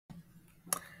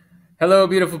Hello,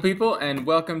 beautiful people, and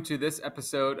welcome to this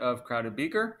episode of Crowded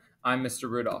Beaker. I'm Mr.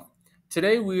 Rudolph.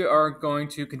 Today, we are going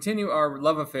to continue our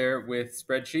love affair with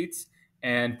spreadsheets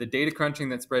and the data crunching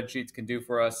that spreadsheets can do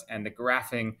for us and the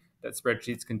graphing that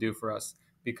spreadsheets can do for us.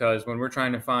 Because when we're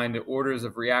trying to find orders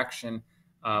of reaction,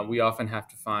 we often have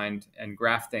to find and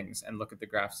graph things and look at the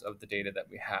graphs of the data that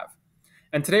we have.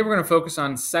 And today, we're going to focus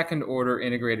on second-order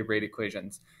integrated rate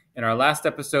equations. In our last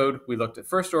episode, we looked at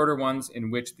first-order ones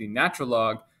in which the natural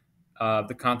log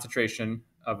the concentration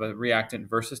of a reactant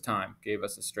versus time gave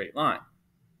us a straight line.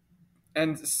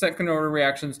 And second order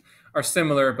reactions are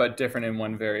similar but different in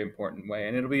one very important way.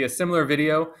 And it'll be a similar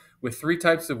video with 3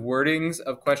 types of wordings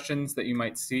of questions that you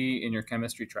might see in your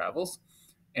chemistry travels.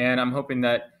 And I'm hoping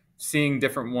that seeing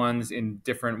different ones in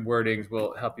different wordings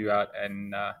will help you out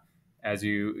and as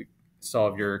you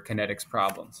solve your kinetics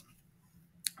problems.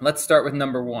 Let's start with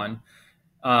number 1.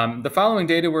 The following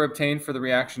data were obtained for the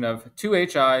reaction of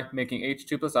 2HI making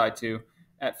H2 plus I2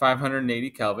 at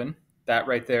 580 Kelvin. That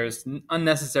right there is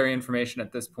unnecessary information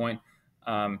at this point.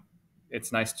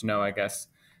 It's nice to know, I guess.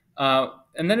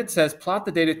 And then it says, plot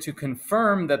the data to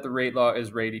confirm that the rate law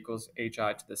is rate equals HI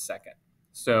to the second.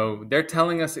 So they're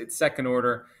telling us it's second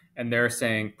order, and they're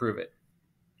saying prove it.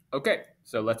 Okay,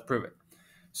 so let's prove it.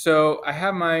 So I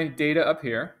have my data up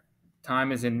here.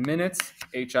 Time is in minutes.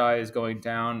 HI is going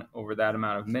down over that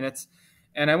amount of minutes.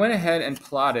 And I went ahead and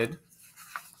plotted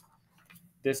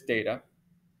this data.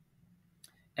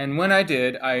 And when I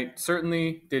did, I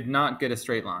certainly did not get a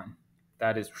straight line.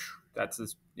 That's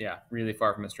really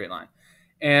far from a straight line.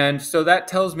 And so that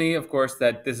tells me, of course,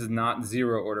 that this is not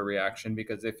zero order reaction,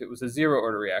 because if it was a zero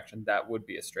order reaction, that would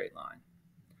be a straight line.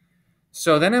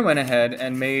 So then I went ahead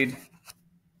and made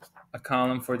a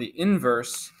column for the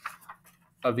inverse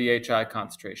of the HI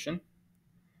concentration.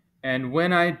 And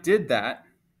when I did that,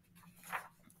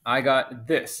 I got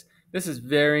this. This is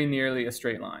very nearly a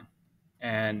straight line.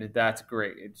 And that's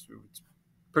great. It's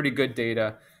pretty good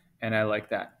data, and I like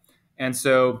that. And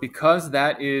so because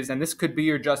that is, and this could be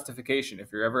your justification,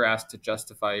 if you're ever asked to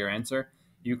justify your answer,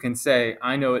 you can say,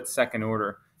 I know it's second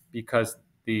order because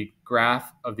the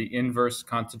graph of the inverse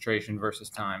concentration versus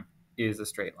time is a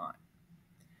straight line.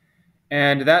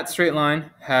 And that straight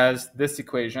line has this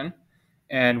equation.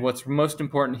 And what's most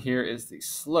important here is the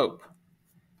slope,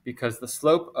 because the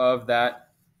slope of that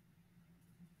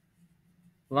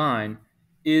line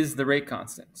is the rate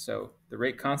constant. So the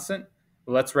rate constant,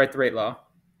 well, let's write the rate law.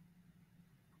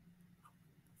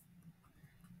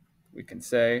 We can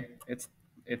say it's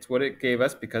what it gave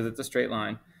us because it's a straight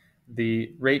line.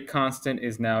 The rate constant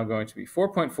is now going to be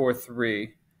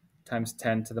 4.43 times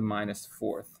 10 to the minus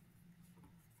fourth.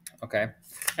 Okay,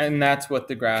 and that's what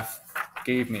the graph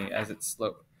gave me as its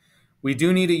slope. We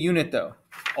do need a unit though.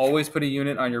 Always put a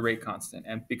unit on your rate constant.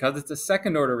 And because it's a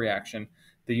second order reaction,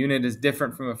 the unit is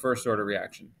different from a first order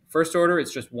reaction. First order,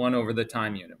 it's just 1 over the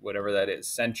time unit, whatever that is,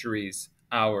 centuries,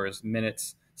 hours,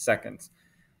 minutes, seconds.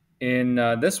 In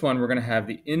this one, we're going to have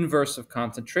the inverse of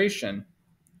concentration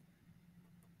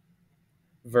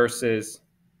versus,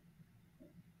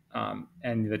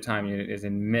 and the time unit is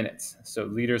in minutes. So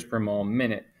liters per mole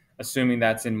minute. Assuming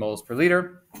that's in moles per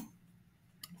liter,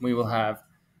 we will have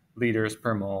liters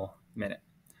per mole minute.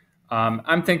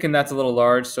 I'm thinking that's a little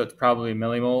large, so it's probably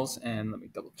millimoles. And let me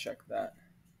double check that.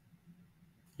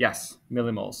 Yes,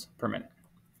 millimoles per minute.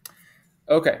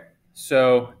 Okay,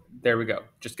 so there we go.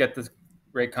 Just get the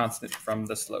rate constant from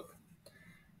the slope.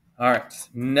 All right,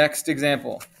 next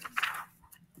example.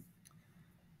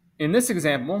 In this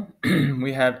example,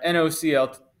 we have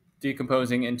NaCl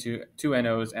decomposing into 2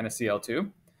 NOs and a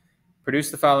Cl2.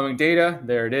 Produce the following data.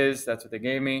 There it is. That's what they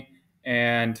gave me.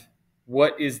 And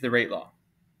what is the rate law?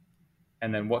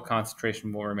 And then what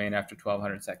concentration will remain after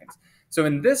 1200 seconds. So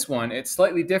in this one, it's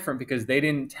slightly different because they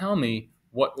didn't tell me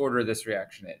what order this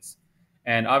reaction is.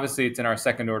 And obviously it's in our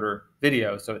second order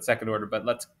video, so it's second order, but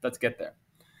let's get there.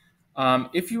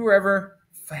 If you were ever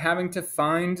having to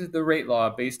find the rate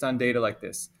law based on data like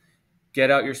this,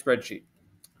 get out your spreadsheet,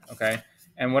 okay?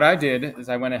 And what I did is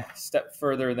I went a step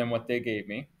further than what they gave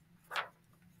me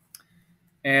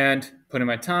and put in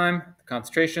my time, the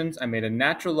concentrations. I made a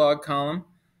natural log column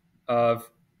of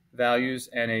values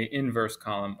and an inverse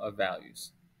column of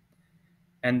values.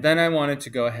 And then I wanted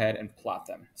to go ahead and plot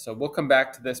them. So we'll come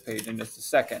back to this page in just a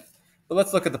second. But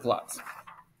let's look at the plots.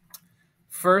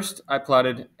 First, I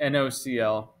plotted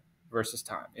NaCl versus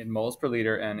time in moles per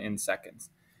liter and in seconds.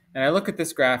 And I look at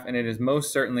this graph, and it is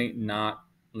most certainly not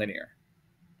linear.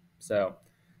 So,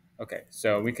 okay,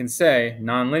 so we can say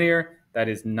nonlinear, that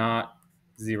is not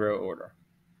zero order.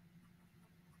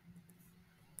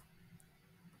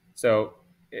 So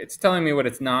it's telling me what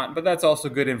it's not, but that's also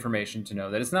good information to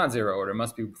know that it's not zero order. It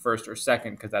must be first or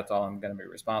second because that's all I'm going to be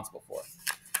responsible for.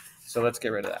 So let's get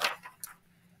rid of that.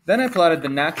 Then I plotted the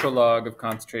natural log of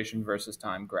concentration versus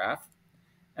time graph,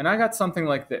 and I got something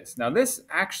like this. Now this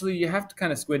actually you have to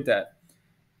kind of squint at.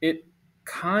 It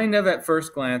kind of at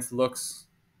first glance looks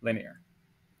linear.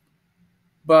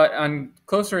 But on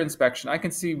closer inspection, I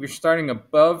can see we're starting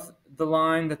above the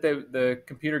line that the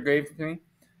computer gave to me,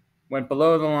 went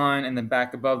below the line, and then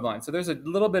back above the line. So there's a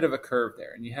little bit of a curve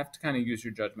there, and you have to kind of use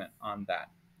your judgment on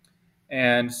that.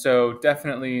 And so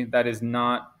definitely that is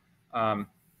not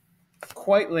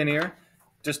quite linear.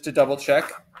 Just to double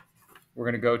check, we're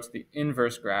going to go to the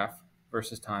inverse graph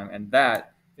versus time, and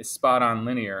that is spot on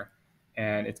linear,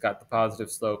 and it's got the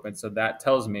positive slope, and so that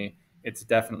tells me it's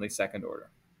definitely second order.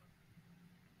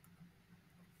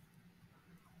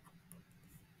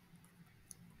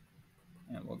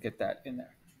 And we'll get that in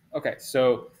there. Okay,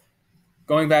 so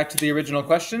going back to the original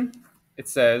question, it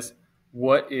says,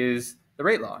 what is the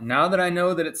rate law? Now that I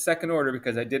know that it's second order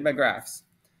because I did my graphs,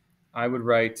 I would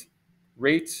write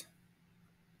rate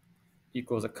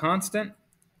equals a constant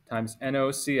times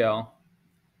NOCL,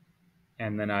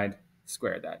 and then I'd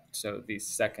square that. So the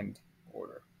second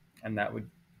order, and that would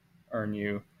earn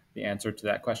you the answer to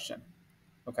that question.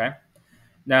 Okay.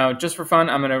 Now, just for fun,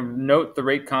 I'm going to note the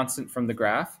rate constant from the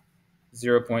graph,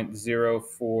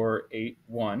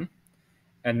 0.0481.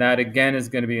 And that, again, is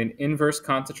going to be an inverse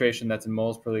concentration that's in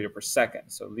moles per liter per second.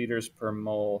 So liters per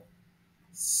mole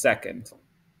second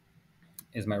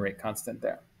is my rate constant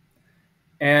there.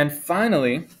 And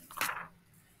finally,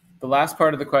 the last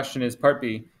part of the question is part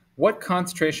B. What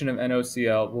concentration of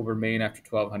NOCl will remain after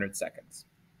 1200 seconds?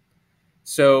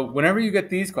 So whenever you get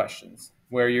these questions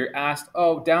where you're asked,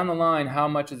 oh, down the line, how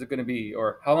much is it going to be?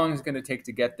 Or how long is it going to take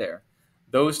to get there?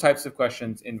 Those types of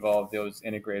questions involve those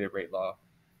integrated rate law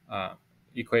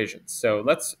equations. So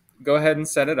let's go ahead and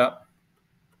set it up.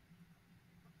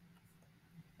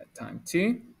 At time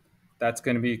t, that's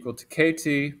going to be equal to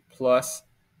kt plus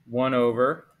 1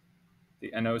 over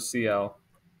the NOCl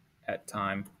at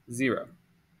time 0.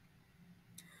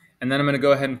 And then I'm going to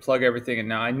go ahead and plug everything in.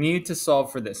 Now I need to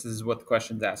solve for this. This is what the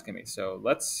question's asking me. So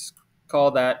let's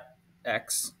call that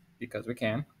x, because we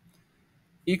can,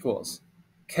 equals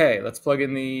k. Let's plug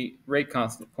in the rate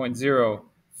constant,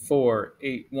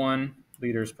 0.0481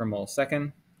 liters per mole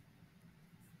second.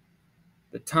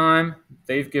 The time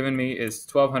they've given me is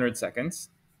 1200 seconds.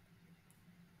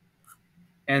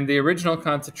 And the original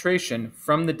concentration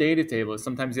from the data table,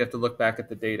 sometimes you have to look back at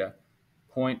the data,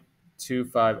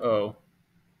 0.250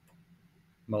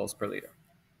 moles per liter.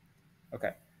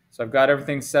 Okay, so I've got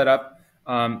everything set up.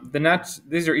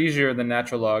 These are easier than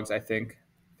natural logs, I think,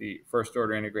 the first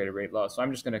order integrated rate law. So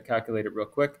I'm just going to calculate it real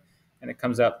quick, and it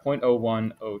comes out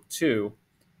 0.0102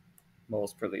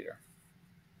 moles per liter.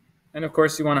 And of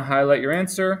course, you want to highlight your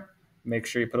answer. Make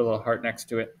sure you put a little heart next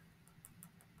to it,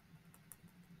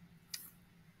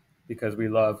 because we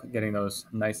love getting those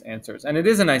nice answers. And it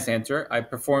is a nice answer. I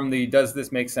performed the does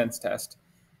this make sense test,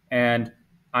 and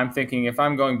I'm thinking if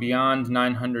I'm going beyond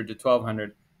 900 to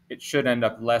 1200, it should end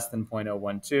up less than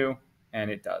 0.012, and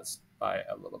it does by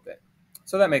a little bit.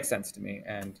 So that makes sense to me,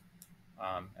 and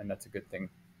that's a good thing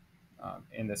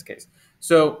in this case.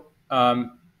 So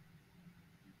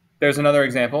there's another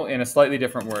example in a slightly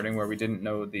different wording where we didn't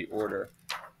know the order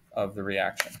of the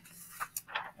reaction.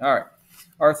 All right,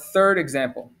 our third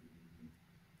example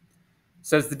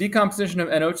says the decomposition of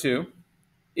NO2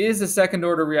 is a second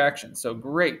order reaction. So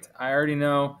great, I already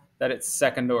know that it's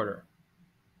second order.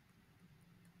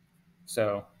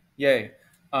 So yay.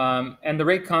 And the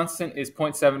rate constant is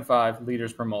 0.75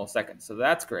 liters per mole second. So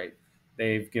that's great.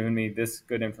 They've given me this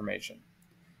good information.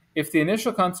 If the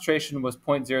initial concentration was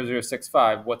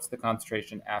 0.0065, what's the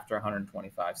concentration after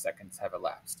 125 seconds have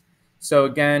elapsed? So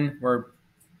again, we're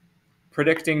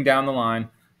predicting down the line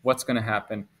what's going to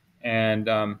happen.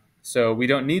 And so we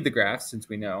don't need the graph since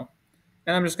we know.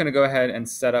 And I'm just going to go ahead and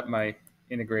set up my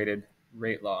integrated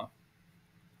rate law.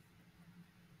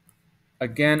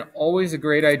 Again, always a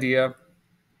great idea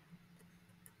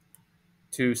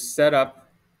to set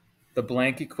up the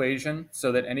blank equation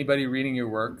so that anybody reading your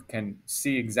work can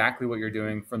see exactly what you're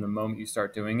doing from the moment you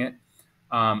start doing it.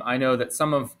 I know that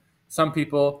some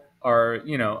people are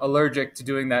allergic to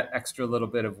doing that extra little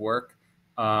bit of work.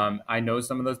 I know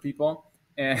some of those people,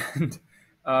 and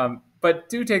but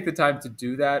do take the time to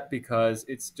do that, because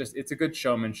it's a good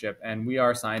showmanship, and we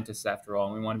are scientists after all,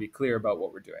 and we want to be clear about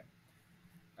what we're doing.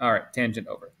 All right, tangent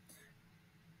over.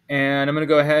 And I'm going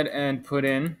to go ahead and put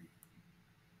in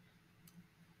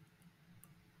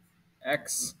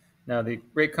x. Now the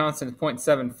rate constant is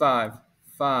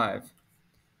 0.755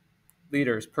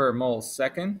 liters per mole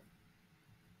second,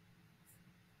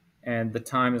 and the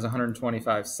time is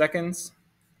 125 seconds,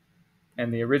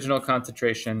 and the original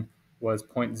concentration was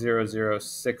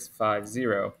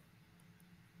 0.00650.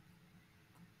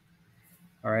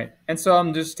 All right, and so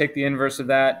I'm just take the inverse of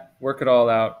that, work it all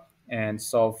out, and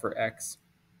solve for x.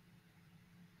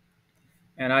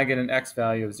 And I get an x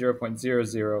value of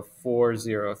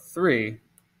 0.00403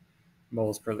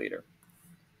 moles per liter,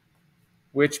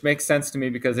 which makes sense to me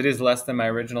because it is less than my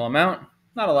original amount.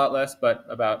 Not a lot less, but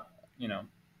about,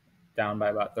 down by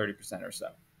about 30% or so.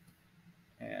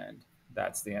 And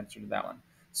that's the answer to that one.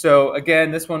 So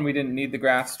again, this one we didn't need the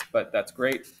graphs, but that's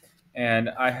great. And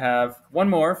I have one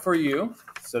more for you.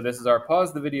 So this is our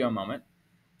pause the video moment.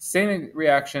 Same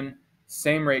reaction,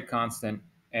 same rate constant,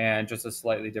 and just a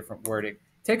slightly different wording.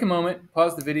 Take a moment,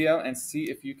 pause the video, and see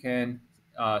if you can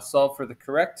solve for the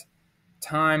correct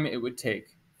time it would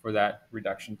take for that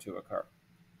reduction to occur.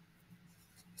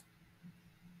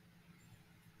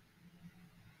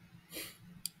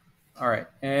 All right,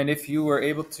 and if you were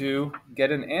able to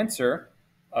get an answer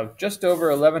of just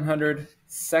over 1100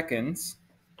 seconds,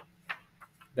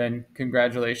 then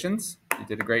congratulations. You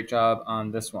did a great job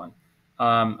on this one.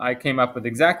 I came up with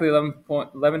exactly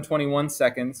 1121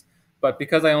 seconds, but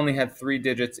because I only had 3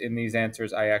 digits in these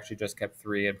answers, I actually just kept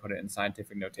 3 and put it in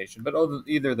scientific notation. But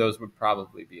either of those would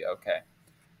probably be okay.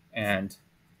 And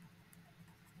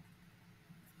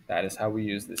that is how we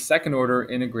use the second order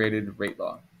integrated rate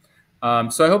law.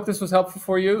 So I hope this was helpful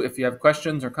for you. If you have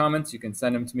questions or comments, you can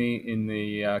send them to me in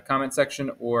the comment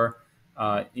section or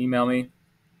email me,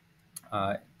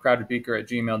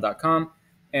 crowdedbeaker@gmail.com.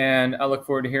 And I look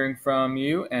forward to hearing from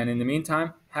you. And in the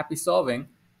meantime, happy solving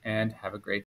and have a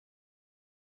great day.